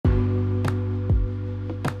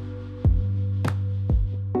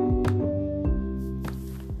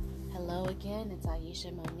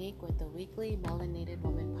Keisha Monique with the weekly Melanated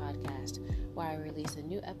Woman podcast, where I release a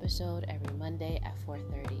new episode every Monday at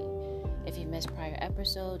 4:30. If you missed prior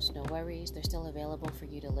episodes, no worries. They're still available for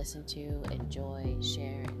you to listen to, enjoy,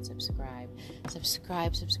 share, and subscribe.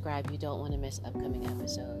 Subscribe. You don't want to miss upcoming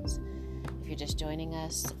episodes. If you're just joining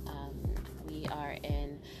us, we are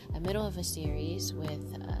in the middle of a series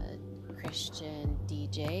with Christian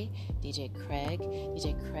DJ Craig.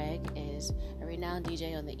 DJ Craig is a renowned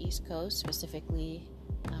DJ on the East Coast, specifically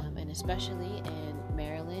and especially in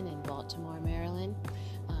Maryland, in Baltimore, Maryland.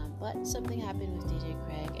 But something happened with DJ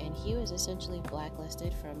Craig, and he was essentially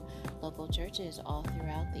blacklisted from local churches all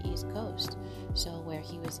throughout the East Coast. So where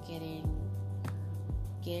he was getting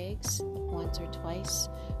gigs once or twice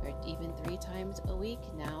or even 3 times a week,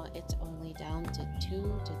 now it's only down to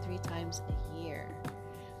 2 to 3 times a year.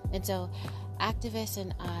 And so activists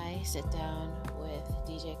and I sit down with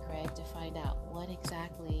DJ Craig to find out what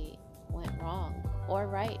exactly went wrong or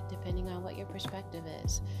right, depending on what your perspective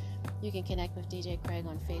is. You can connect with DJ Craig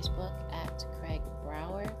on Facebook at Craig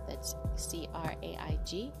Brower, that's Craig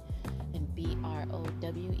and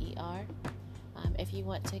Brower. If you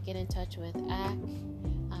want to get in touch with ACK,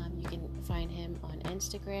 you can find him on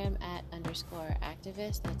Instagram at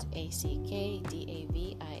 _activist, that's ACKDAVIS.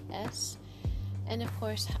 And of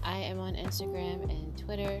course, I am on Instagram and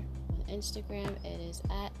Twitter. On Instagram, it is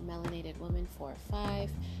at melanatedwoman45.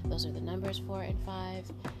 Those are the numbers 4 and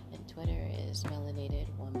 5. And Twitter is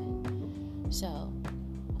melanatedwoman. So,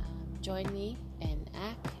 join me and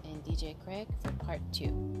ACK and DJ Craig for part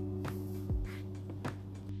 2.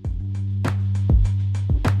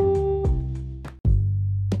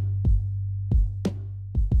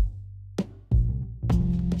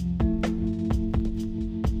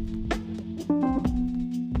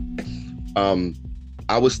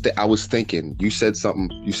 I was thinking, you said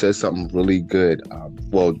something really good.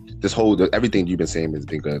 Well, everything you've been saying has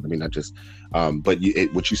been good. I mean, not just, but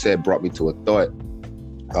what you said brought me to a thought.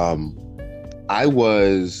 I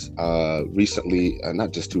was recently,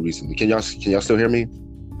 not just too recently. Can y'all still hear me?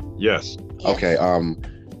 Yes. Okay.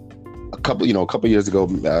 A couple years ago,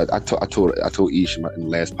 I told Ish in the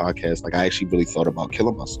last podcast, like I actually really thought about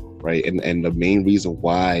killing myself, right? And the main reason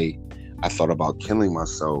why I thought about killing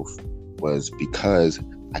myself was because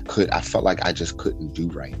I felt like I just couldn't do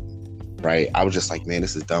right. I was just like, man,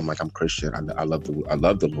 this is dumb. Like, I'm Christian. I love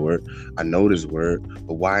the Lord. I know His word,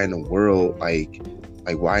 but why in the world, like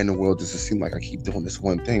why in the world does it seem like I keep doing this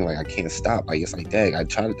one thing? Like, I can't stop. Like, it's like, dang, I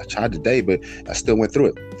tried today, but I still went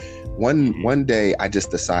through it. One day I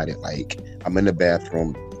just decided, like, I'm in the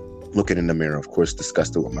bathroom looking in the mirror, of course,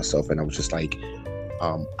 disgusted with myself. And I was just like,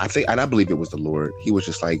 I believe it was the Lord. He was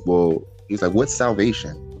just like, well, he's like, what's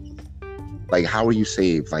salvation? Like, how are you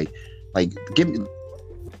saved? Like, give me.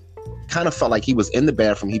 Kind of felt like he was in the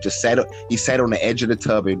bathroom. He sat on the edge of the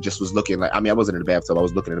tub and just was looking like. I mean, I wasn't in the bathtub. I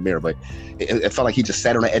was looking in the mirror, but it felt like he just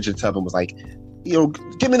sat on the edge of the tub and was like,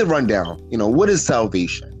 give me the rundown. What is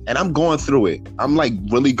salvation? And I'm going through it. I'm like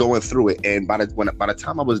really going through it. And by the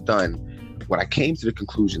time I was done, what I came to the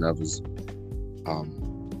conclusion of is,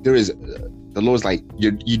 the Lord's like,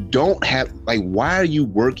 you don't have, like, why are you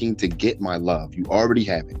working to get my love? You already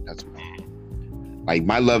have it. That's like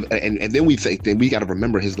my love, and then we got to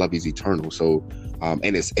remember His love is eternal. So,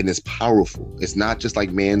 and it's powerful. It's not just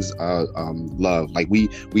like man's love. Like we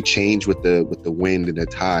change with the wind and the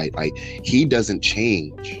tide. Like He doesn't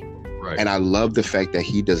change, right? And I love the fact that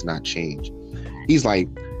He does not change. He's like,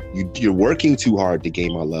 you're working too hard to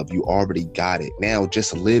gain my love. You already got it. Now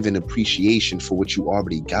just live in appreciation for what you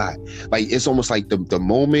already got. Like it's almost like the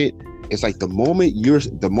moment. It's like the moment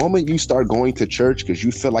you start going to church because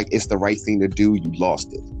you feel like it's the right thing to do, you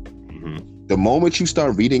lost it. Mm-hmm. The moment you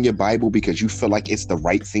start reading your Bible because you feel like it's the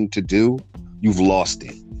right thing to do, you've lost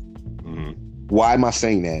it. Mm-hmm. Why am I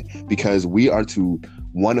saying that? Because we are to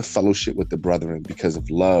want to fellowship with the brethren because of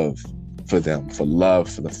love for them, for love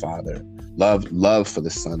for the Father, love for the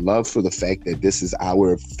Son, love for the fact that this is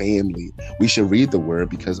our family. We should read the Word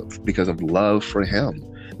because of love for Him.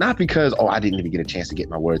 Not because, I didn't even get a chance to get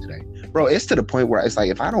my word today. Bro, it's to the point where it's like,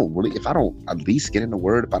 if I don't at least get in the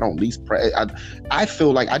word, if I don't at least pray, I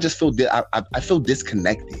feel like I feel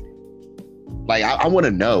disconnected. Like, I want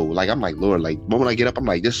to know. Like, I'm like, Lord, like, when I get up, I'm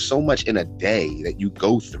like, there's so much in a day that you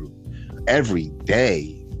go through every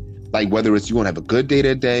day. Like, whether it's you want to have a good day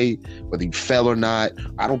that day, whether you fail or not,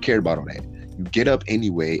 I don't care about all that. You get up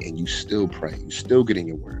anyway and you still pray. You still get in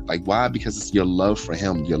your word. Like, why? Because it's your love for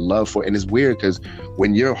Him, your love for, and it's weird because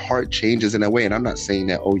when your heart changes in that way, and I'm not saying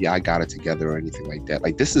that, I got it together or anything like that.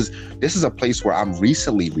 Like, this is a place where I'm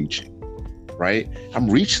recently reaching, right? I'm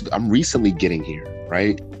recently getting here,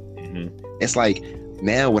 right? Mm-hmm. It's like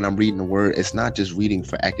now when I'm reading the word, it's not just reading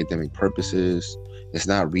for academic purposes. It's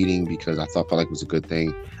not reading because I felt like it was a good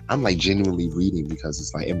thing. I'm like genuinely reading because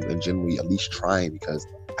it's like, and genuinely at least trying because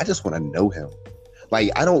I just want to know him.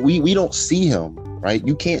 Like we don't see him, right?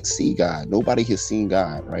 You can't see God. Nobody has seen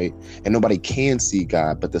God, right? And nobody can see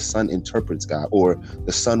God, but the Son interprets God, or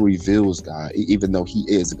the Son reveals God, even though he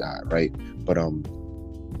is God, right? But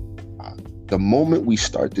the moment we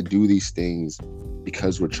start to do these things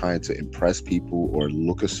because we're trying to impress people or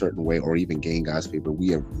look a certain way or even gain God's favor, we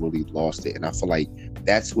have really lost it. And I feel like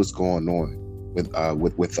that's what's going on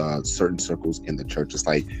with certain circles in the church. It's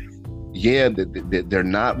like, yeah, they're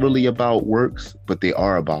not really about works, but they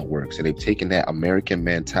are about works. And they've taken that American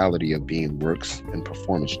mentality of being works and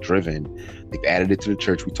performance driven. They've added it to the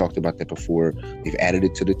church. We talked about that before. They've added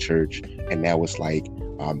it to the church. And now it's like,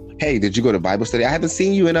 hey, did you go to Bible study? I haven't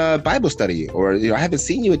seen you in a Bible study, or I haven't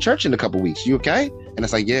seen you at church in a couple weeks. You okay? And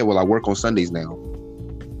it's like, yeah, well, I work on Sundays now.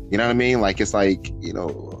 You know what I mean? Like, it's like,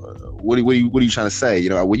 what are you trying to say?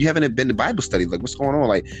 Well, you haven't been to Bible study. Like, what's going on?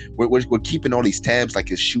 Like, we're keeping all these tabs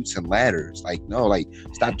like it's chutes and ladders. Like, no, like,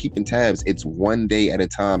 stop keeping tabs. It's one day at a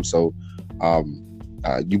time. So,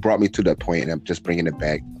 you brought me to that point, and I'm just bringing it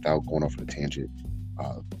back without going off on a tangent.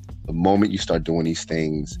 The moment you start doing these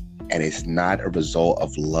things, and it's not a result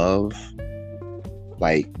of love,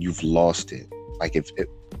 like, you've lost it. Like,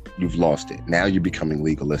 you've lost it. Now you're becoming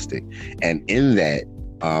legalistic, and in that.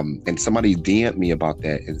 And somebody DM'd me about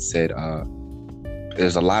that and said,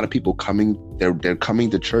 there's a lot of people coming. They're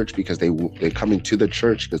coming to church because they're coming to the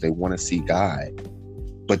church because they want to see God,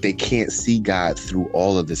 but they can't see God through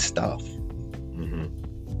all of this stuff,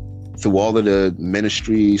 through all of the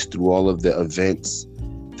ministries, through all of the events,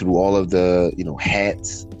 through all of the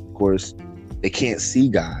hats. Of course, they can't see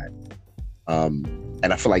God.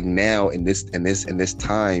 And I feel like now in this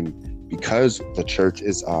time. Because the church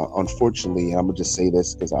is, unfortunately, and I'm going to just say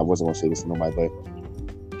this because I wasn't going to say this to nobody,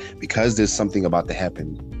 but because there's something about to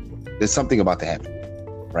happen. There's something about to happen,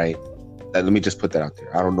 right? Let me just put that out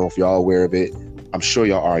there. I don't know if y'all aware of it. I'm sure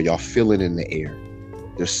y'all are. Y'all feel it in the air.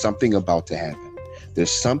 There's something about to happen.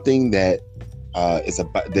 There's something that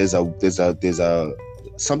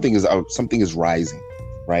something is rising,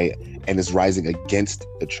 right? And it's rising against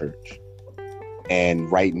the church.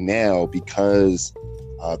 And right now, because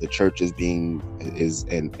the church and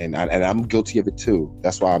I'm guilty of it too.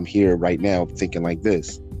 That's why I'm here right now thinking like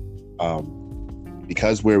this.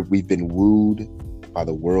 Because we've been wooed by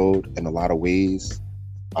the world in a lot of ways.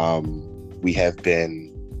 We have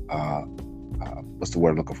been, what's the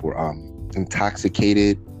word I'm looking for?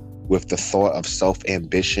 Intoxicated with the thought of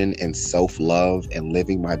self-ambition and self-love and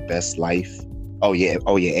living my best life. Oh yeah,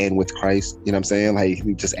 and with Christ. You know what I'm saying? Like,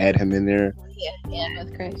 we just add him in there. Yeah,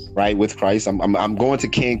 with Christ. Right, with Christ. I'm going to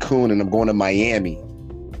Cancun and I'm going to Miami.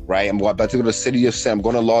 Right, I'm about to go to the city of sin. I'm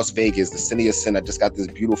going to Las Vegas, the city of sin. I just got this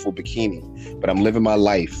beautiful bikini, but I'm living my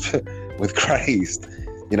life with Christ.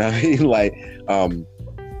 You know what I mean? Like,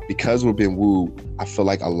 because we're being wooed, I feel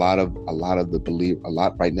like a lot of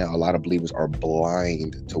believers are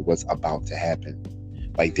blind to what's about to happen.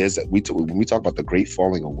 Like, when we talk about the great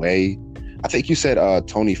falling away, I think you said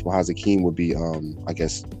Tony from Hazakim would be, I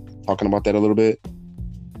guess, talking about that a little bit.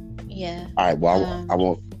 Yeah. All right. Well, I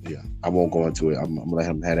won't go into it. I'm gonna let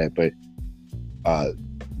him have that. But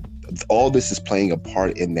all this is playing a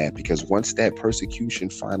part in that, because once that persecution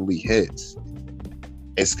finally hits,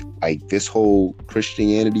 it's like this whole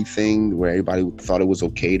Christianity thing where everybody thought it was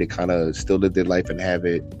okay to kind of still live their life and have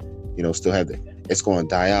it, still have it. It's going to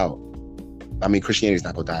die out. I mean, Christianity's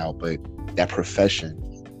not going to die out, but that profession.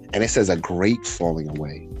 And it says a great falling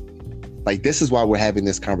away. Like, this is why we're having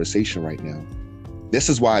this conversation right now. This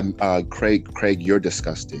is why, Craig, you're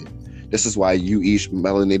disgusted. This is why you, each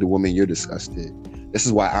melanated woman, you're disgusted. This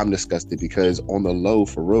is why I'm disgusted, because on the low,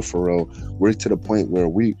 for real, we're to the point where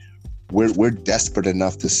we're desperate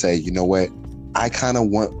enough to say, you know what? I kind of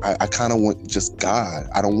want just God.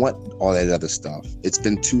 I don't want all that other stuff. It's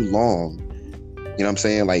been too long. You know what I'm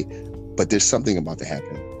saying? Like, but there's something about to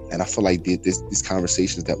happen. And I feel like these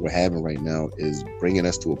conversations that we're having right now is bringing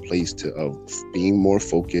us to a place of being more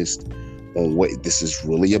focused on what this is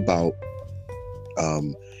really about,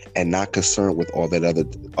 and not concerned with all the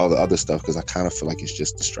other stuff, because I kind of feel like it's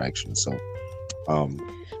just distraction. So,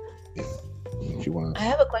 yeah, if you want. I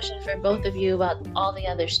have a question for both of you about all the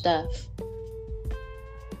other stuff.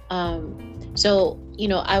 So,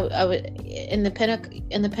 I would in the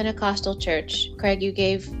Pentecostal church, Craig, you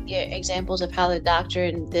gave examples of how the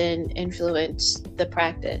doctrine then influenced the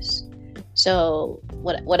practice. So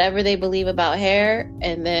whatever they believe about hair,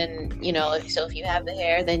 and then so if you have the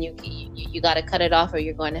hair, then you got to cut it off or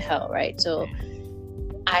you're going to hell, right? So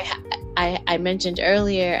I mentioned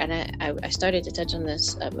earlier, and I started to touch on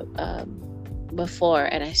this before,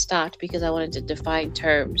 and I stopped because I wanted to define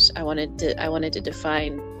terms. I wanted to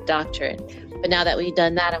define doctrine. But now that we've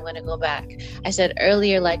done that, I'm going to go back. I said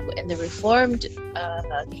earlier, like in the Reformed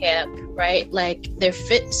camp, right? Like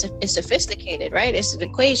it's sophisticated, right? It's an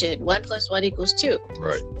equation: 1 + 1 = 2.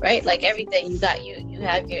 Right. Right. Like everything, you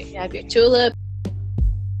have your tulip.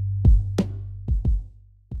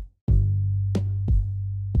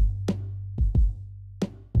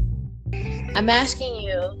 I'm asking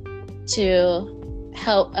you to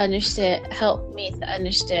help me to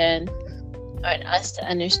understand, or us to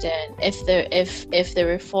understand, if the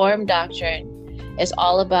Reformed doctrine is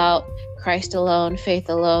all about Christ alone, faith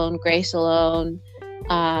alone, grace alone,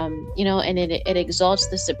 and it exalts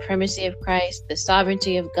the supremacy of Christ, the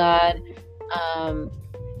sovereignty of God.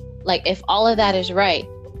 Like if all of that is right,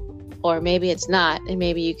 or maybe it's not, and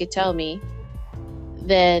maybe you could tell me,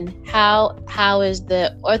 then how is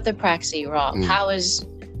the orthopraxy wrong? How is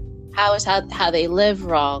how they live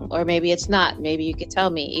wrong? Or maybe it's not. Maybe you could tell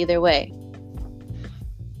me. Either way.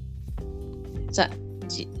 So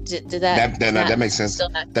did that makes sense.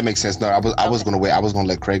 That makes sense. No, I was gonna wait. I was gonna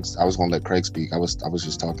let Craig speak. I was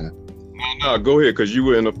just talking. No, go ahead, because you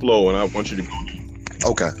were in the flow, and I want you to go.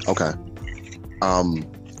 Okay.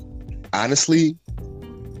 Honestly,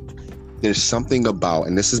 there's something about,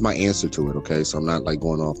 and this is my answer to it, okay? So I'm not like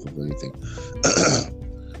going off of anything.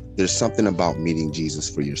 There's something about meeting Jesus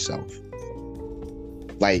for yourself.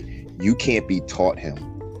 Like, you can't be taught him.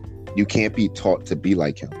 You can't be taught to be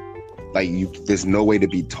like him. Like, there's no way to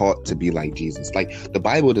be taught to be like Jesus. Like, the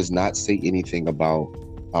Bible does not say anything about,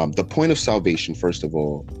 the point of salvation, first of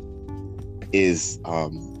all, is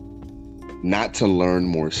not to learn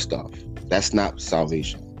more stuff. That's not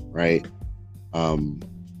salvation, right?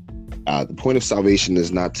 The point of salvation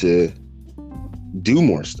is not to do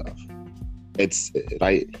more stuff. It's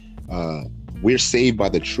right. We're saved by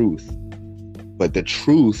the truth, but the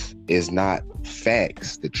truth is not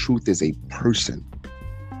facts. The truth is a person.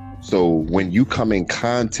 So when you come in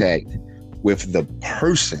contact with the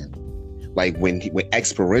person, like when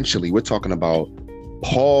experientially, we're talking about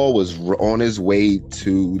Paul was on his way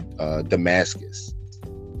to Damascus,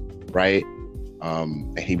 right?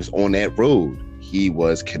 And he was on that road. He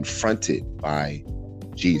was confronted by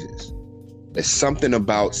Jesus. There's something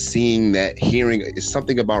about seeing that, hearing. It's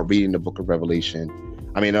something about reading the book of Revelation.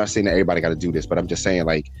 I mean, I'm not saying that everybody got to do this, but I'm just saying,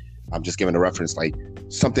 like, I'm just giving a reference, like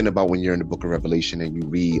something about when you're in the book of Revelation and you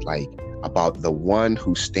read like about the one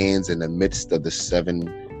who stands in the midst of the seven,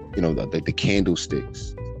 the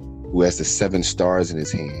candlesticks, who has the 7 stars in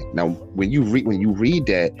his hand. Now, when you read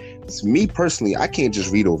that, it's me personally, I can't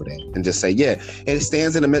just read over that and just say, yeah, and it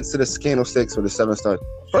stands in the midst of the candlesticks with the 7 stars.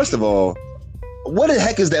 First of all, what the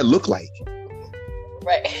heck does that look like?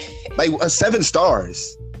 Right. Like 7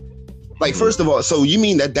 stars. Like, first of all, so you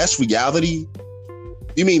mean that's reality?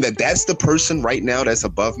 You mean that's the person right now that's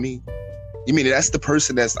above me? You mean that's the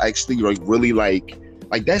person that's actually like really like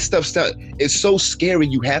that stuff it's so scary.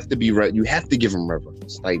 You have to you have to give him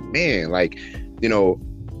reverence. Like, man, like,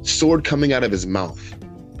 sword coming out of his mouth,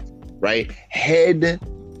 right? Head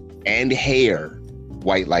and hair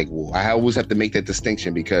white like wool. I always have to make that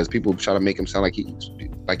distinction because people try to make him sound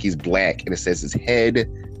like he's black, and it says his head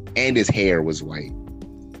and his hair was white,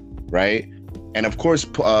 right? And of course,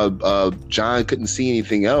 John couldn't see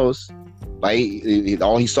anything else. Like,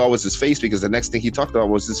 all he saw was his face, because the next thing he talked about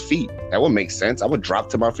was his feet. That would make sense. I would drop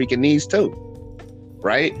to my freaking knees too,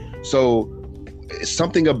 right? So it's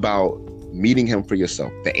something about meeting him for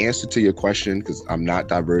yourself. The answer to your question, because I'm not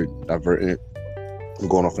diverting it, I'm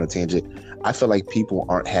going off on a tangent. I feel like people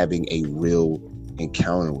aren't having a real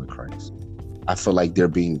encounter with Christ. I feel like they're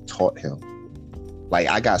being taught him. Like,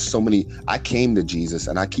 I came to Jesus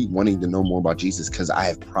and I keep wanting to know more about Jesus because I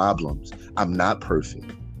have problems. I'm not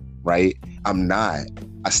perfect, right? I'm not.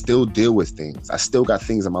 I still deal with things. I still got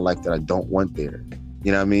things in my life that I don't want there.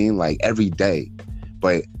 You know what I mean? Like, every day.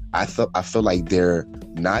 But I feel like they're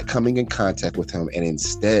not coming in contact with him, and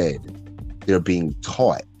instead they're being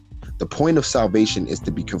taught. The point of salvation is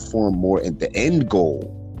to be conformed more, and the end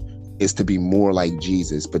goal is to be more like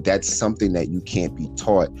Jesus. But that's something that you can't be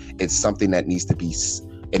taught. It's something that needs to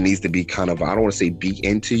be kind of, I don't want to say beat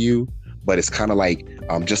into you, but it's kind of like,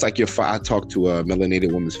 just like I talked to a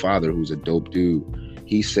melanated woman's father, who's a dope dude.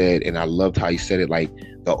 He said, and I loved how he said it, like,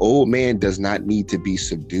 the old man does not need to be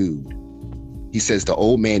subdued. He says the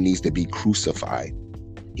old man needs to be crucified.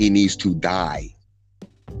 He needs to die.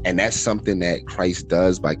 And that's something that Christ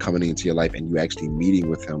does by coming into your life and you actually meeting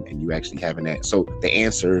with him and you actually having that. So the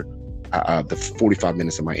answer, the 45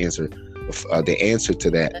 minutes of my answer, the answer to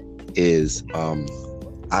that is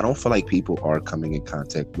I don't feel like people are coming in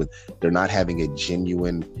contact with, they're not having a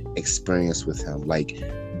genuine experience with him. Like,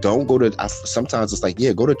 don't go to, sometimes it's like,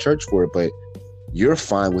 yeah, go to church for it, but you're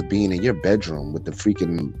fine with being in your bedroom with the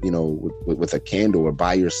freaking, you know, with a candle or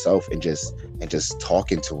by yourself and just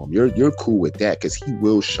talking to him. You're cool with that because he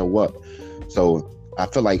will show up. So I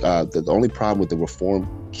feel like the only problem with the Reform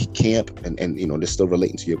camp, and you know, this still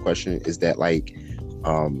relating to your question, is that like,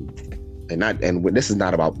 and this is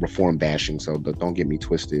not about Reform bashing, so don't get me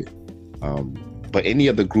twisted. But any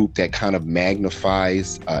other group that kind of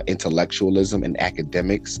magnifies intellectualism and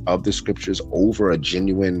academics of the scriptures over a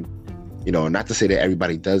genuine, you know, not to say that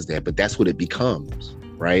everybody does that, but that's what it becomes,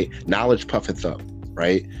 right? Knowledge puffeth up,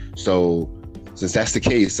 right? So since that's the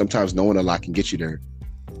case, sometimes knowing a lot can get you there.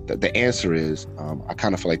 The answer is, I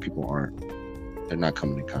kind of feel like people they're not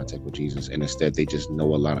coming in contact with Jesus, and instead they just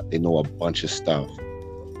know they know a bunch of stuff,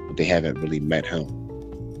 but they haven't really met him.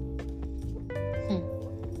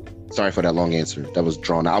 Sorry for that long answer. That was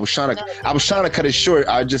drawn out. I was trying to cut it short.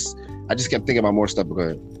 I just kept thinking about more stuff. But go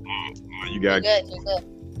ahead. You gotta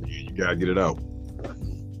get it out.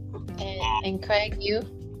 And Craig, you?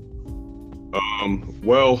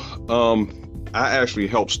 I actually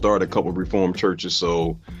helped start a couple of Reformed churches,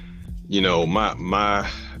 so you know my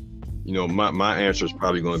answer is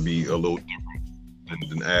probably going to be a little different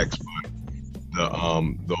than Acts, but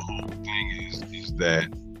the whole thing is that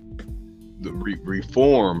the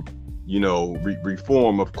reform, you know,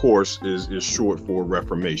 reform of course is short for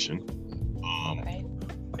Reformation, Right.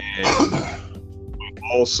 and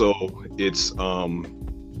also it's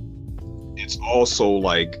also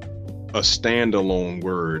like a standalone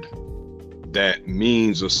word that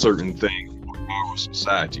means a certain thing for our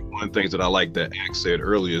society. One of the things that I like that Ax said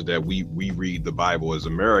earlier is that we read the Bible as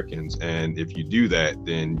Americans, and if you do that,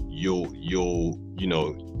 then you'll you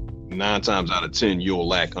know, 9 times out of 10 you'll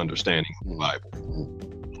lack understanding of the Bible.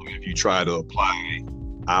 If you try to apply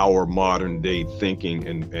our modern day thinking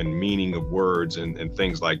and meaning of words and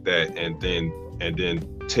things like that, and then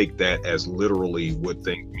take that as literally what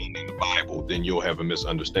things mean in the Bible, then you'll have a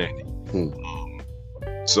misunderstanding.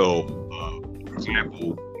 For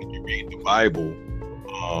example, when you read the Bible,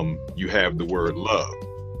 you have the word love,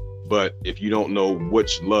 but if you don't know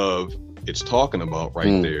which love it's talking about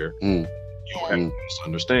there, you'll have a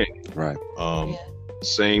misunderstanding. Right.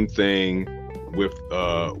 Same thing with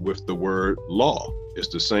the word law. It's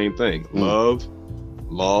the same thing. Love,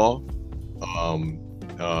 law.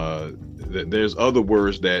 There's other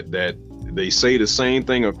words that they say the same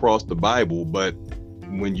thing across the Bible, but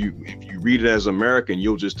if you read it as American,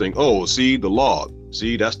 you'll just think, oh, see the law,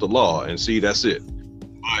 see that's the law, and see that's it.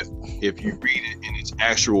 But if you read it in its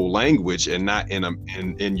actual language and not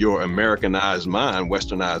in your Americanized mind,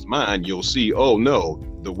 Westernized mind, you'll see, oh no,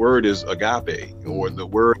 the word is agape, or the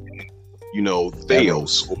word, you know,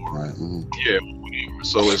 theos, or whatever.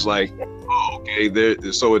 So it's like, oh,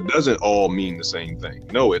 okay, so it doesn't all mean the same thing.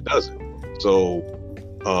 No, it doesn't. So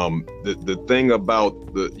the thing about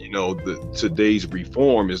today's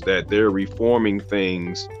reform is that they're reforming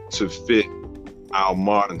things to fit our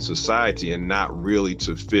modern society and not really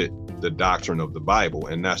to fit the doctrine of the Bible,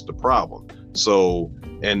 and that's the problem. So,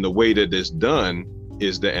 and the way that it's done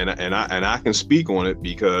is that, and I can speak on it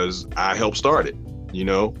because I helped start it, you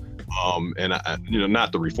know, and I, you know,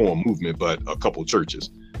 not the reform movement, but a couple churches,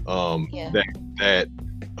 that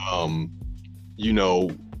you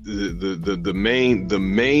know, the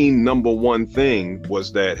main number one thing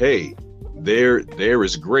was that, hey, there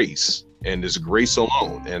is grace, and there's grace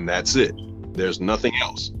alone, and that's it. There's nothing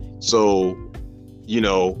else. So, you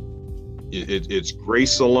know, it's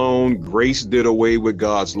grace alone. Grace did away with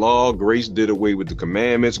God's law. Grace did away with the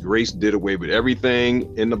commandments. Grace did away with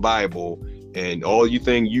everything in the Bible. And all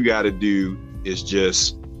you got to do is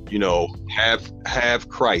just, you know, have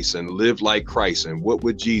Christ and live like Christ. And what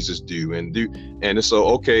would Jesus do? And so,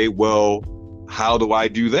 okay, well, how do I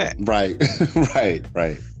do that? Right.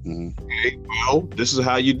 Right. Mm-hmm. Okay, well, this is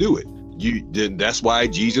how you do it. That's why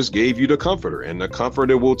Jesus gave you the Comforter, and the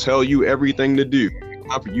Comforter will tell you everything to do.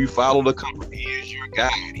 You follow the Comforter. He is your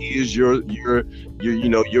guide. He is your you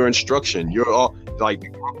know, your instruction. You're all like the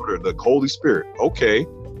Comforter, the Holy Spirit. Okay,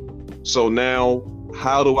 so now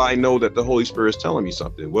how do I know that the Holy Spirit is telling me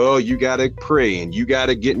something? Well, you got to pray, and you got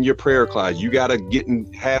to get in your prayer closet. You got to get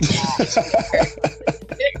in have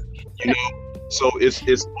you know. So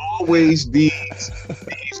it's always these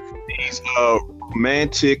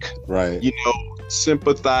romantic, right, you know,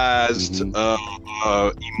 sympathized,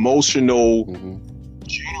 emotional,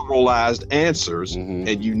 generalized answers,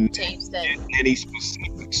 and you can't get any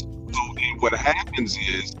specifics. So then what happens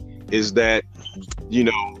is that, you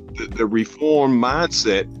know, the reform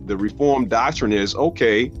mindset, the reform doctrine is,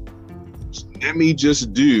 okay, let me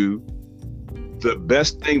just do the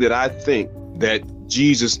best thing that I think that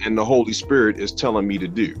Jesus and the Holy Spirit is telling me to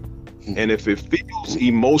do. And if it feels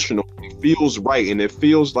emotional, it feels right, and it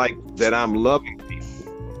feels like that I'm loving people,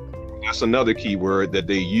 that's another key word that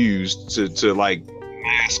they use to like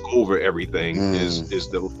mask over everything is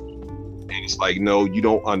the, and it's like, no, you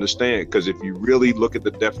don't understand, because if you really look at the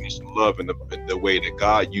definition of love and the way that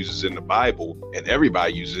God uses it in the Bible, and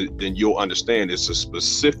everybody uses it, then you'll understand it's a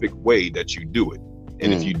specific way that you do it.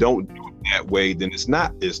 And if you don't do it that way, then it's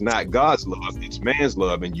not God's love, it's man's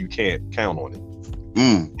love, and you can't count on it.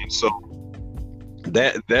 And so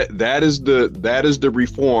that is the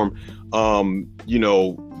reform. You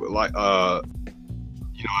know, like I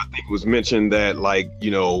think it was mentioned that, like,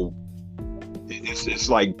 you know, it's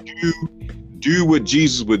like do what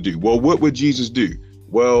Jesus would do. Well, what would Jesus do?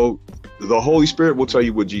 Well, the Holy Spirit will tell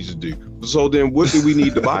you what Jesus do. So then what do we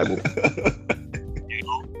need the Bible? You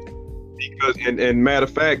know? Because and matter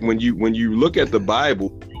of fact, when you look at the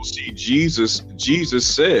Bible, you'll see Jesus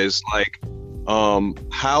says, like,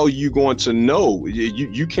 how are you going to know?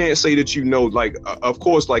 You can't say that you know, like, of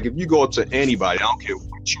course, like if you go to anybody, I don't care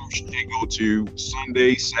what church they go to,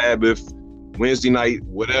 Sunday, Sabbath, Wednesday night,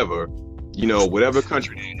 whatever, you know, whatever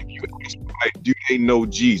country they're in, if you ask somebody, do they know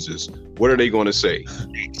Jesus? What are they going to say?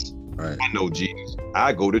 Yes, right. I know Jesus.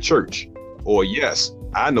 I go to church. Or yes,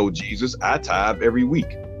 I know Jesus. I tithe every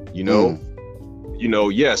week. You know, you know,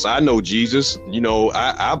 yes, I know Jesus. You know,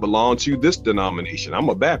 I belong to this denomination. I'm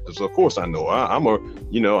a Baptist. Of course I know.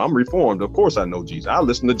 I'm Reformed. Of course I know Jesus. I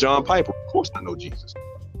listen to John Piper. Of course I know Jesus.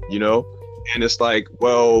 You know, and it's like,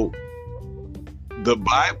 well, the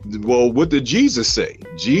Bible. Well, what did Jesus say?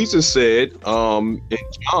 Jesus said,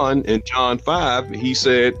 in John 5, he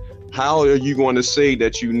said, "How are you going to say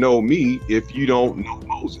that you know me if you don't know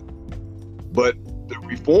Moses?" But the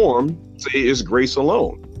Reform say it's grace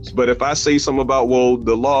alone. But if I say something about, well,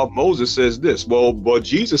 the law of Moses says this, well,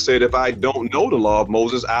 Jesus said, if I don't know the law of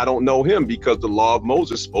Moses, I don't know him, because the law of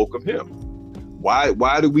Moses spoke of him.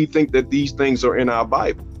 Why do we think that these things are in our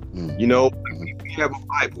Bible? You know, we have a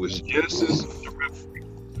Bible, it's Genesis to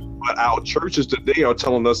Revelation, but our churches today are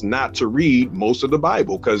telling us not to read most of the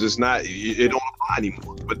Bible because it don't apply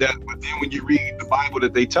anymore. But then when you read the Bible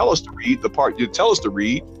that they tell us to read, the part you tell us to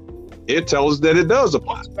read, it tells us that it does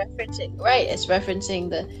apply. It's referencing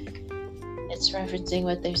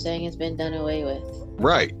what they're saying has been done away with.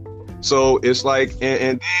 Right. So it's like,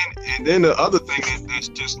 and then the other thing that's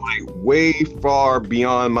just like way far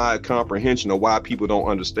beyond my comprehension of why people don't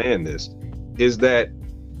understand this is that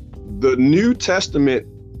the New Testament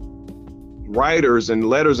writers and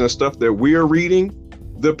letters and stuff that we're reading,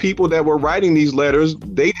 the people that were writing these letters,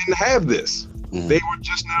 they didn't have this. They were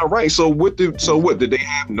just not right. So what did they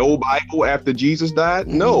have no Bible after Jesus died?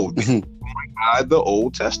 No, they were going by the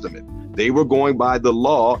Old Testament. They were going by the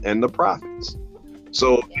law and the prophets.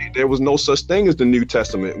 So there was no such thing as the New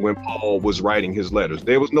Testament when Paul was writing his letters.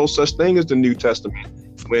 There was no such thing as the New Testament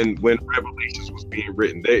when Revelations was being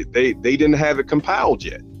written. They didn't have it compiled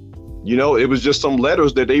yet. You know, it was just some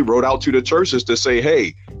letters that they wrote out to the churches to say,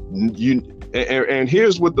 hey, and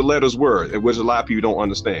here's what the letters were, which a lot of people don't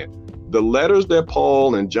understand. The letters that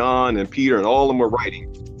Paul and John and Peter and all of them were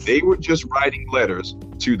writing, they were just writing letters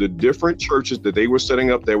to the different churches that they were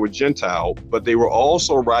setting up that were Gentile, but they were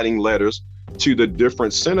also writing letters to the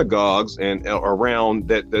different synagogues and around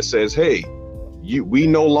that says, hey, we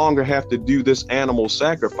no longer have to do this animal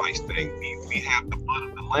sacrifice thing. We have the blood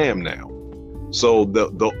of the lamb now. So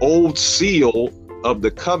the old seal of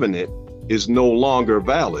the covenant is no longer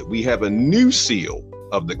valid. We have a new seal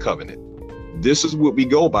of the covenant. This is what we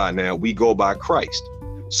go by now. We go by Christ.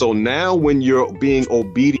 So now when you're being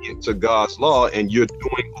obedient to God's law and you're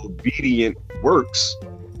doing obedient works,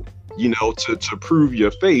 you know, to prove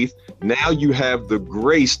your faith, now you have the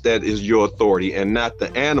grace that is your authority and not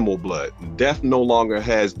the animal blood. Death no longer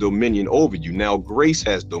has dominion over you. Now grace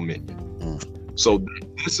has dominion. So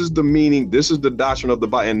this is the meaning. This is the doctrine of the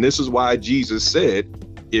Bible. And this is why Jesus said,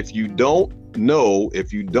 if you don't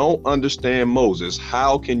understand Moses,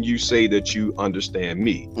 how can you say that you understand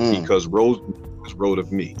me? Because Moses wrote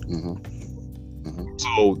of me.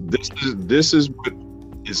 So this is what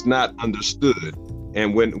is not understood.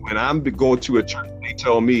 And when I'm going to a church, they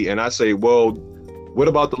tell me, and I say, well, what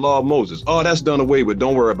about the law of Moses? Oh, that's done away with.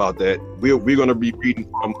 Don't worry about that. We're going to be reading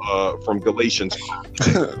from Galatians.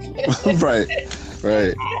 Right.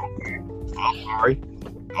 I'm sorry.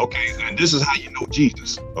 Okay, and this is how you know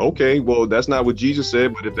Jesus. Okay, well, that's not what Jesus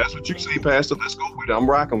said, but if that's what you say, Pastor, let's go with it. I'm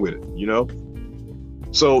rocking with it, you know?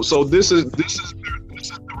 So this is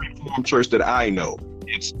the Reformed church that I know.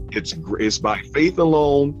 It's by faith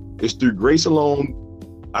alone. It's through grace alone.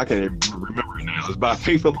 I can't even remember it now. It's by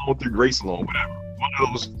faith alone, through grace alone, whatever. One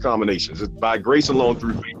of those combinations. It's by grace alone,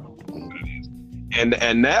 through faith.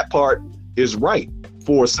 And that part is right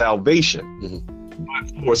for salvation. Mm-hmm. But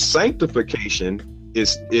for sanctification,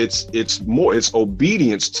 it's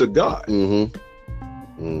obedience to God. Mm-hmm.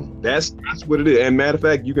 Mm. That's what it is. And matter of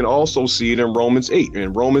fact, you can also see it in Romans 8.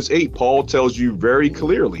 In Romans 8, Paul tells you very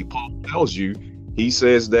clearly. He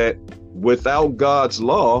says that without God's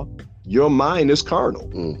law, your mind is carnal.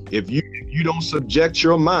 Mm. If you don't subject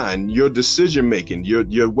your mind, your decision making,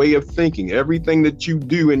 your way of thinking, everything that you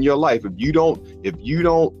do in your life, if you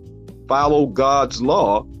don't follow God's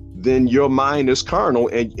law, then your mind is carnal.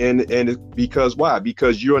 And because why?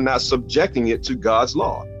 Because you're not subjecting it to God's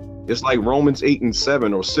law. It's like Romans 8 and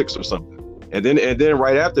 7 or 6 or something. And then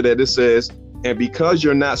right after that, it says, and because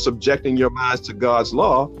you're not subjecting your minds to God's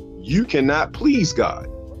law, you cannot please God.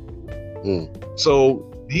 Mm. So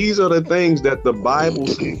these are the things that the Bible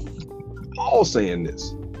says. Paul saying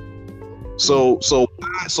this. So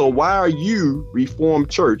why are you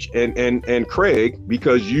Reformed Church and Craig,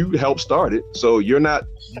 because you helped start it, so you're not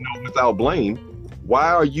without blame,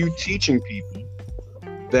 why are you teaching people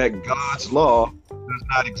that God's law does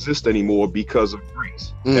not exist anymore because of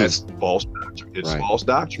grace? That's false doctrine. It's Right. false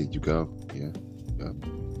doctrine. There you go. Yeah.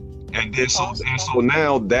 And then so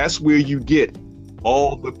now that's where you get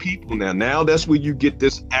all the people now that's where you get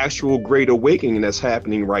this actual great awakening that's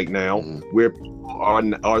happening right now, where people are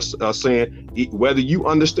saying, whether you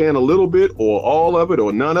understand a little bit or all of it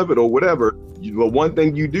or none of it or whatever, but one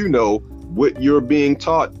thing you do know, what you're being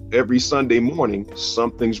taught every Sunday morning,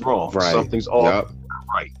 something's wrong. Right. Something's all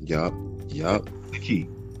right. Yep. The key.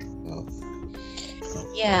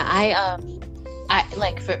 Yeah, I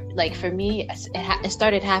for me, it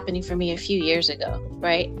started happening for me a few years ago,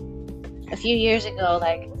 right? A few years ago,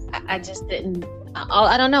 like I just didn't.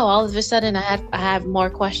 I don't know. All of a sudden, I have more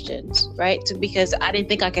questions, right? Because I didn't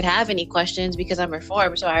think I could have any questions because I'm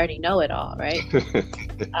Reformed, so I already know it all, right?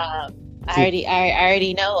 I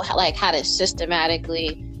already know how to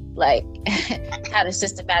systematically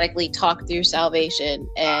talk through salvation,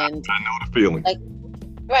 and I know the feeling.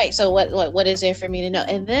 Right. So what is there for me to know?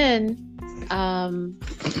 And then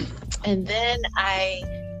I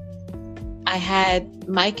had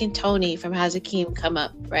Mike and Tony from Hazakim come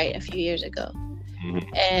up, right, a few years ago.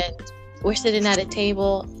 Mm-hmm. And we're sitting at a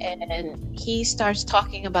table and he starts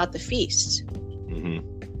talking about the feast. Mm-hmm.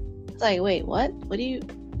 It's like, wait, what? What are you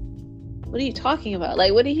talking about?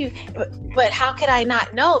 Like, but how could I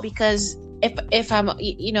not know? Because if I'm,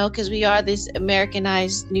 because we are this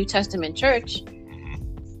Americanized New Testament church,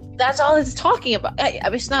 that's all it's talking about.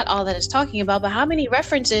 It's not all that it's talking about, but how many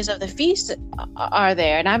references of the feast are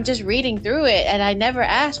there? And I'm just reading through it, and I never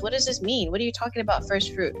asked, what does this mean? What are you talking about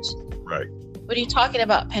first fruits? Right. What are you talking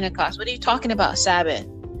about Pentecost? What are you talking about Sabbath?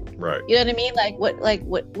 Right. You know what I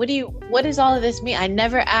mean? What does all of this mean? I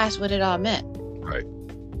never asked what it all meant. Right.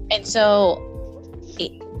 And so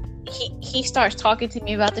he starts talking to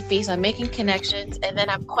me about the feast. I'm making connections, and then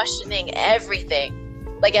I'm questioning everything.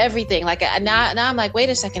 Like now I'm like, wait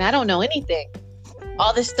a second, I don't know anything.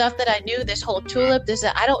 All this stuff that I knew, this whole tulip,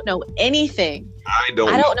 I don't know anything. I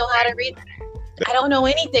don't know how to read. I don't know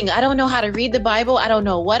anything. I don't know how to read the Bible. I don't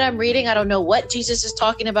know what I'm reading. I don't know what Jesus is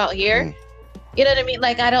talking about here. You know what I mean?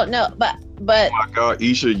 Like, I don't know, but. Oh my God,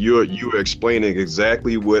 Isha, you're explaining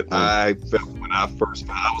exactly what I felt when I first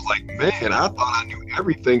found. I was like, man, I thought I knew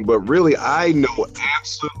everything, but really, I know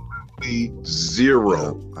absolutely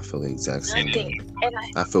zero. Yeah, I feel the exact same way.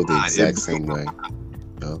 I feel the exact same way.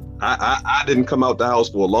 Yeah. I didn't come out the house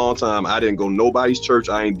for a long time. I didn't go nobody's church.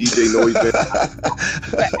 I ain't DJ no event.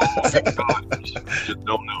 Just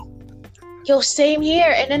don't know. Yo, same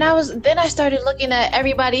here. And then I started looking at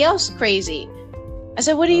everybody else crazy. I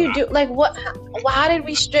said, what do you do? Like, what? How did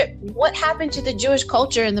we strip? What happened to the Jewish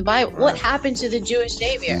culture in the Bible? What happened to the Jewish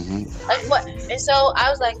Savior? Mm-hmm. Like, what? And so I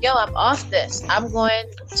was like, yo, I'm off this. I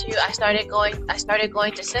started going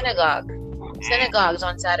to synagogues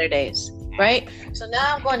on Saturdays, right? So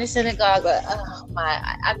now I'm going to synagogue.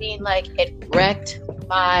 It wrecked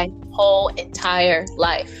my whole entire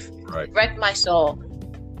life. Right. Wrecked my soul.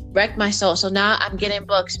 So now I'm getting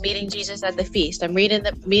books, Meeting Jesus at the Feast. I'm reading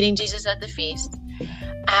the Meeting Jesus at the Feast.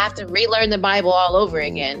 I have to relearn the Bible all over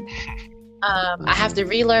again. I have to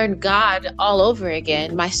relearn God all over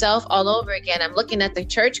again, myself all over again. I'm looking at the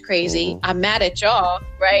church crazy. I'm mad at y'all,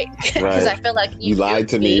 right? Because I feel like you lied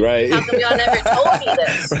to me, right? How come y'all never told me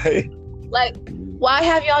this? Right. Like, why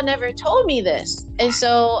have y'all never told me this? And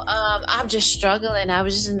so I'm just struggling. I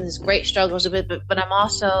was just in this great struggle, but I'm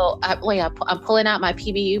also I'm pulling out my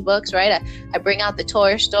PBU books, right? I bring out the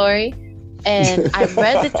Torah story, and I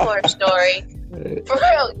read the Torah story. For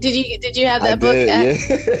real, did you have that book? Yeah.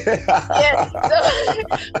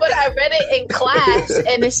 But I read it in class,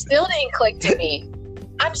 and it still didn't click to me.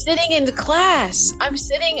 I'm sitting in the class. I'm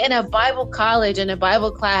sitting in a Bible college in a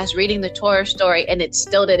Bible class reading the Torah story, and it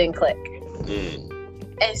still didn't click.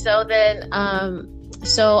 And so then,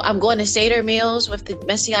 so I'm going to Seder meals with the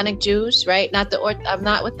Messianic Jews, right? Let's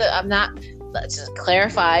just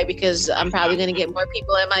clarify, because I'm probably going to get more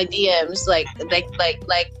people in my DMs. Like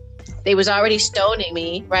they was already stoning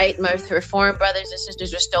me, right? My Reformed brothers and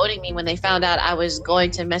sisters were stoning me when they found out I was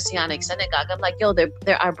going to Messianic synagogue. I'm like, yo, they're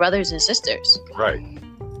our brothers and sisters. Right.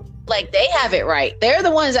 Like, they have it right. They're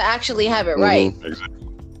the ones that actually have it right. Exactly.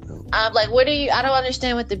 I'm like, I don't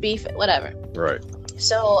understand what the beef, whatever. Right.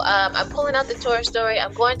 So I'm pulling out the Torah story.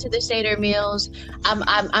 I'm going to the Seder meals.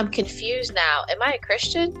 I'm confused now. Am I a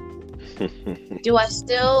Christian? Do I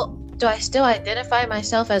still identify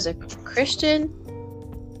myself as a Christian?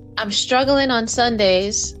 I'm struggling on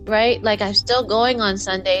Sundays, right? Like, I'm still going on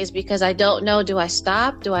Sundays because I don't know. Do I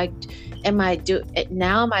stop? Am I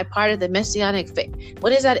part of the Messianic faith?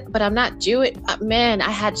 What is that? But I'm not Jewish. Man, I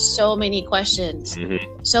had so many questions,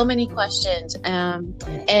 and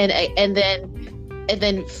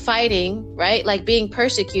then fighting, right? Like, being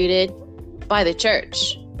persecuted by the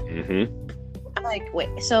church. I'm like,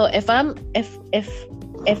 wait. So if I'm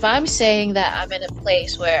saying that I'm in a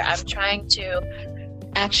place where I'm trying to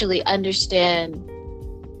actually understand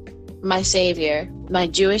my Savior, my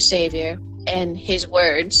Jewish Savior, and His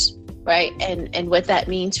words, right, and what that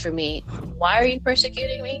means for me, why are you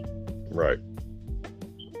persecuting me? Right.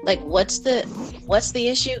 Like, what's the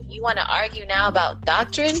issue? You want to argue now about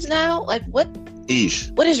doctrines now? Like, what? Ish.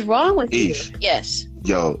 What is wrong with Ish. you? Yes.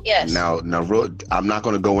 Yo. Yes. Now, I'm not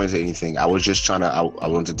going to go into anything. I was just trying to. I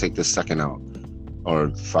wanted to take this second out, or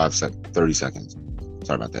 30 seconds.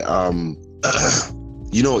 Sorry about that.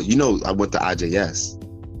 You know, I went to IJS,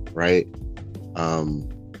 right?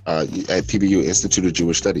 At PBU, Institute of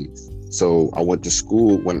Jewish Studies. So I went to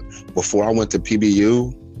school before I went to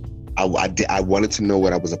PBU. I wanted to know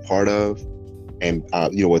what I was a part of, and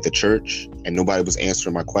with the church, and nobody was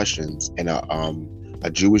answering my questions. And a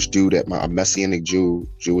Jewish dude a Messianic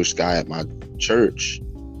Jewish guy at my church,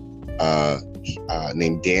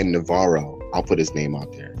 named Dan Navarro. I'll put his name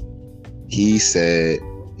out there. He said,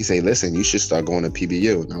 listen, you should start going to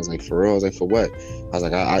PBU. And I was like, for real? I was like, for what? I was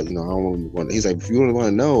like, I don't want. He's like, if you really want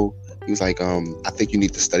to know, he was like, I think you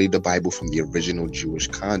need to study the Bible from the original Jewish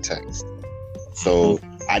context. So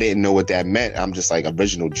I didn't know what that meant. I'm just like,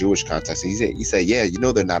 original Jewish context. And he said, yeah,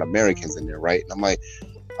 they're not Americans in there, right? And I'm like,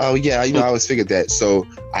 oh yeah, I always figured that. So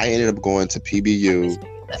I ended up going to PBU,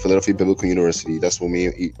 Philadelphia Biblical University. That's when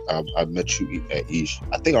I met you at Ish.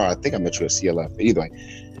 I think I met you at CLF. Either way,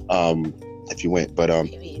 if you went, but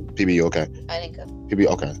PBU, okay. I didn't go. PBU,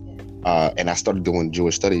 okay. And I started doing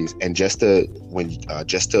Jewish studies, and just to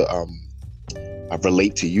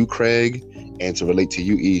relate to you, Craig, and to relate to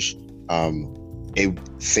you, Ish,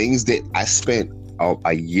 things that I spent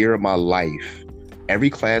a year of my life. Every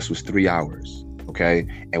class was 3 hours, okay,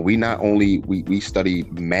 and we not only we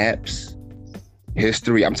studied maps,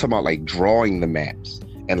 history. I'm talking about like drawing the maps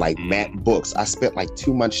and like map books. I spent like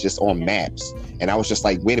 2 months just on maps, and I was just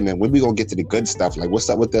like, wait a minute, when we gonna get to the good stuff? Like, what's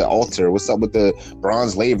up with the altar? What's up with the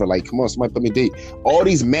bronze laver? Like, come on, somebody put me date. All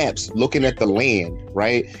these maps looking at the land,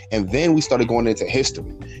 right? And then we started going into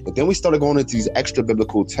history, and then we started going into these extra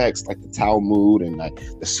biblical texts like the Talmud and like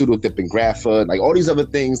the Pseudepigrapha, and like all these other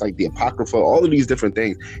things like the Apocrypha, all of these different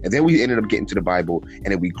things. And then we ended up getting to the Bible, and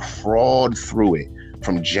then we crawled through it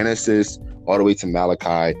from Genesis all the way to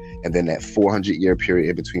Malachi, and then that 400-year period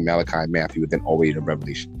in between Malachi and Matthew, and then all the way to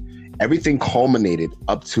Revelation. Everything culminated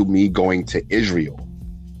up to me going to Israel,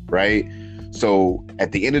 right? So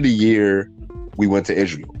at the end of the year, we went to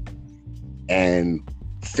Israel, and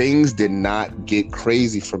things did not get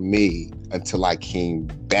crazy for me until I came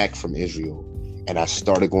back from Israel, and I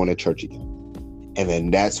started going to church again. And then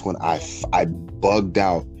that's when I bugged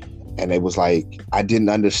out, and it was like I didn't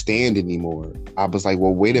understand anymore. I was like,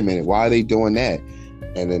 well, wait a minute, why are they doing that?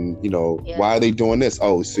 And then, why are they doing this?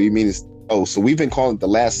 Oh, so you mean so we've been calling it the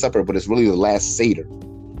Last Supper, but it's really the Last Seder.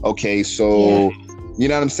 Okay, so you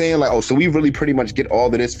know what I'm saying? Like, so we really pretty much get all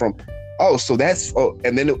of this from, so that's,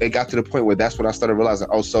 and then it got to the point where that's when I started realizing,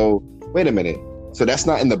 so wait a minute, so that's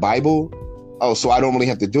not in the Bible? oh, so I don't really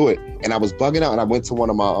have to do it. And I was bugging out, and I went to one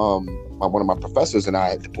of my professors, and I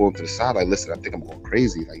had to pull him to the side, like, listen, I think I'm going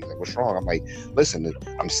crazy. Like, what's wrong? I'm like, listen,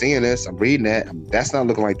 I'm seeing this, I'm reading that, that's not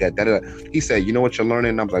looking like that. He said, you know what you're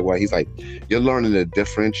learning? And I was like, what? He's like, you're learning to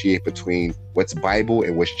differentiate between what's Bible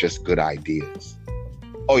and what's just good ideas.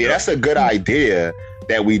 Oh yeah, that's a good idea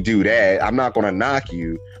that we do that. I'm not going to knock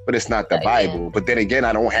you, but it's not the Bible. But then again,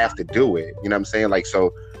 I don't have to do it. You know what I'm saying? Like,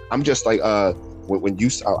 so I'm just like, when you,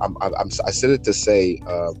 I said it to say,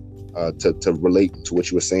 to relate to what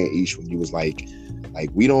you were saying, Ish, when you was like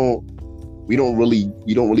we don't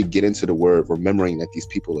really get into the word remembering that these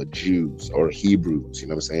people are Jews or Hebrews. You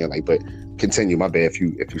know what I'm saying? Like, but continue. My bad. If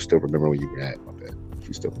you still remember where you were at. My bad. If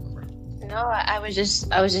you still remember. No, I was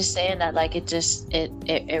just saying that, like,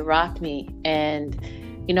 it rocked me, and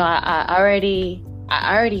you know, I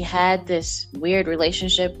already had this weird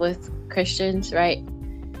relationship with Christians, right?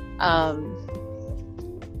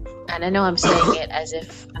 And I know I'm saying it as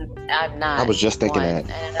if I'm not. I was just thinking that.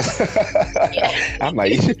 Yeah. I'm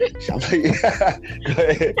like, go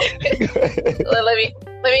ahead. Well, let me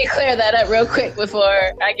clear that up real quick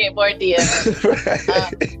before I get more DMs.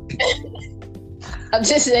 I'm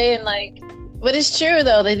just saying, like, but it's true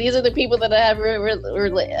though that these are the people that I have.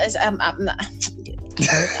 I'm not.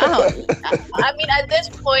 I mean, at this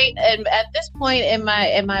point in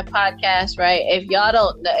my podcast, right? If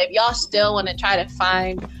y'all still want to try to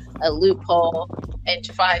find a loophole and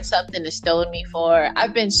to find something to stone me for,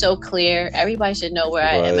 I've been so clear. Everybody should know where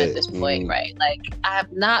I am at this point, right? Like, I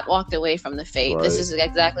have not walked away from the faith. This is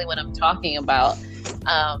exactly what I'm talking about.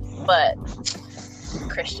 But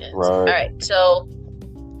Christians, all right.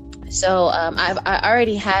 So I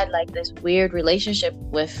already had like this weird relationship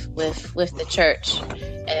with the church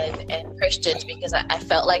and Christians because I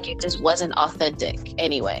felt like it just wasn't authentic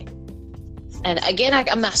anyway. And again,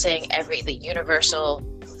 I'm not saying the universal,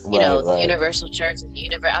 the universal church,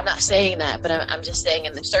 I'm not saying that, but I'm just saying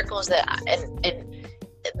in the circles that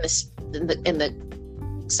in the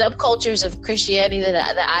subcultures of Christianity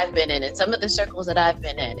that I've been in, and some of the circles that I've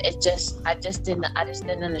been in, I just didn't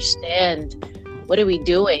understand. What are we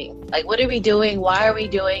doing? Like, what are we doing? Why are we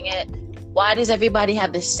doing it? Why does everybody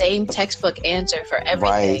have the same textbook answer for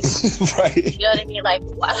everything? Right. You know what I mean? Like,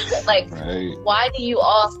 why do you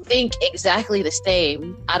all think exactly the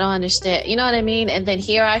same? I don't understand. You know what I mean? And then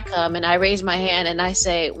here I come and I raise my hand and I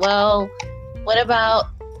say, well, what about,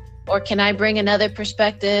 or can I bring another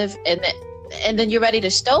perspective? And then you're ready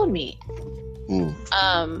to stone me.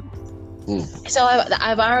 So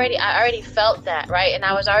I already felt that, right? And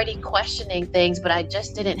I was already questioning things, but I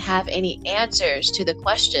just didn't have any answers to the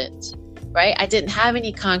questions, right? I didn't have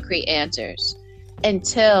any concrete answers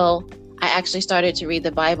until I actually started to read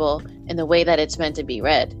the Bible in the way that it's meant to be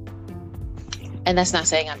read. And that's not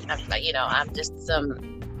saying I'm just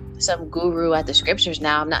some guru at the scriptures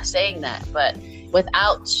now. I'm not saying that, but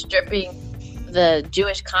without stripping the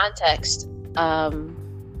Jewish context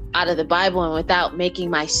out of the Bible, and without making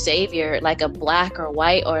my savior like a black or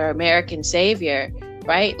white or American savior,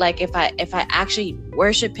 right? Like, if I actually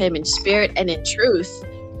worship him in spirit and in truth,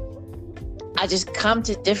 I just come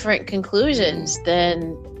to different conclusions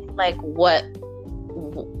than like what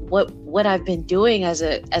I've been doing as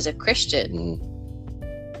a Christian,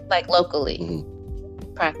 like locally,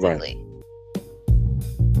 practically. Right.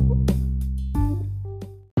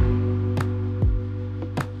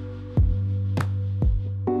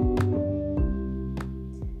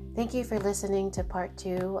 Thank you for listening to part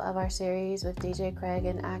 2 of our series with DJ Craig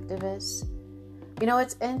and Activists. You know,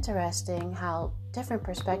 it's interesting how different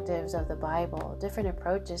perspectives of the Bible, different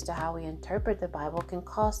approaches to how we interpret the Bible can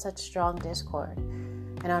cause such strong discord.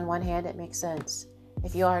 And on one hand, it makes sense.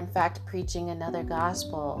 If you are in fact preaching another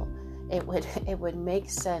gospel, it would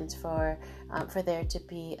make sense for there to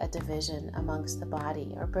be a division amongst the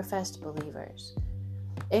body or professed believers.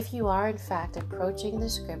 If you are in fact approaching the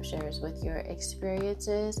scriptures with your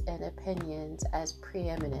experiences and opinions as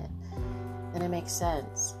preeminent, then it makes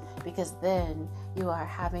sense, because then you are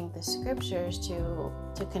having the scriptures to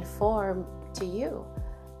conform to you,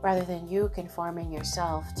 rather than you conforming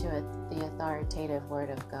yourself to the authoritative word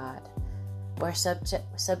of God. Where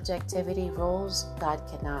subjectivity rules, God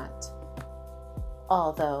cannot.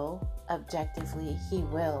 Although objectively he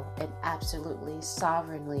will and absolutely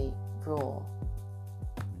sovereignly rule.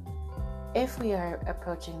 If we are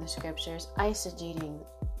approaching the scriptures, eisegeting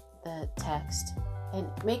the text and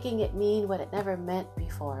making it mean what it never meant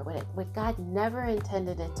before, what God never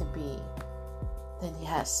intended it to be, then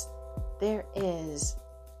yes, there is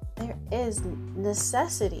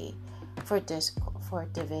necessity for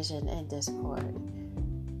division and discord.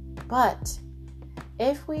 But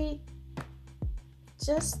if we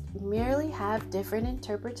just merely have different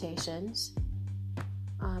interpretations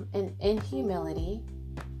in humility,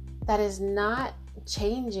 that is not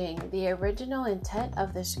changing the original intent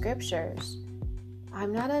of the scriptures,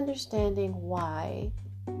 I'm not understanding why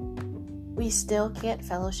we still can't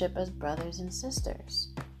fellowship as brothers and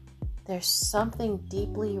sisters. There's something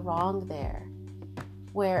deeply wrong there,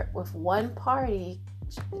 where if one party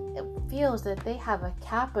feels that they have a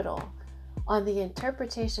capital on the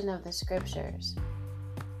interpretation of the scriptures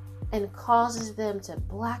and causes them to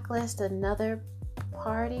blacklist another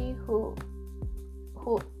party who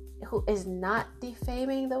is not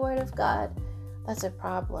defaming the word of God, that's a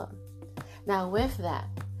problem. Now with that,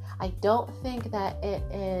 I don't think that it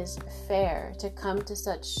is fair to come to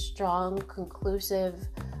such strong, conclusive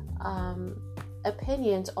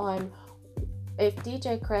opinions on if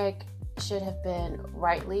DJ Craig should have been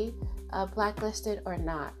rightly blacklisted or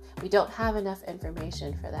not. We don't have enough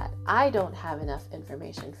information for that. I don't have enough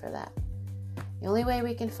information for that. The only way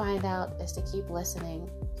we can find out is to keep listening,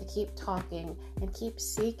 to keep talking, and keep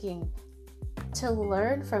seeking to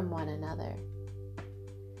learn from one another.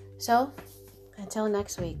 So, until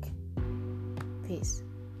next week, peace.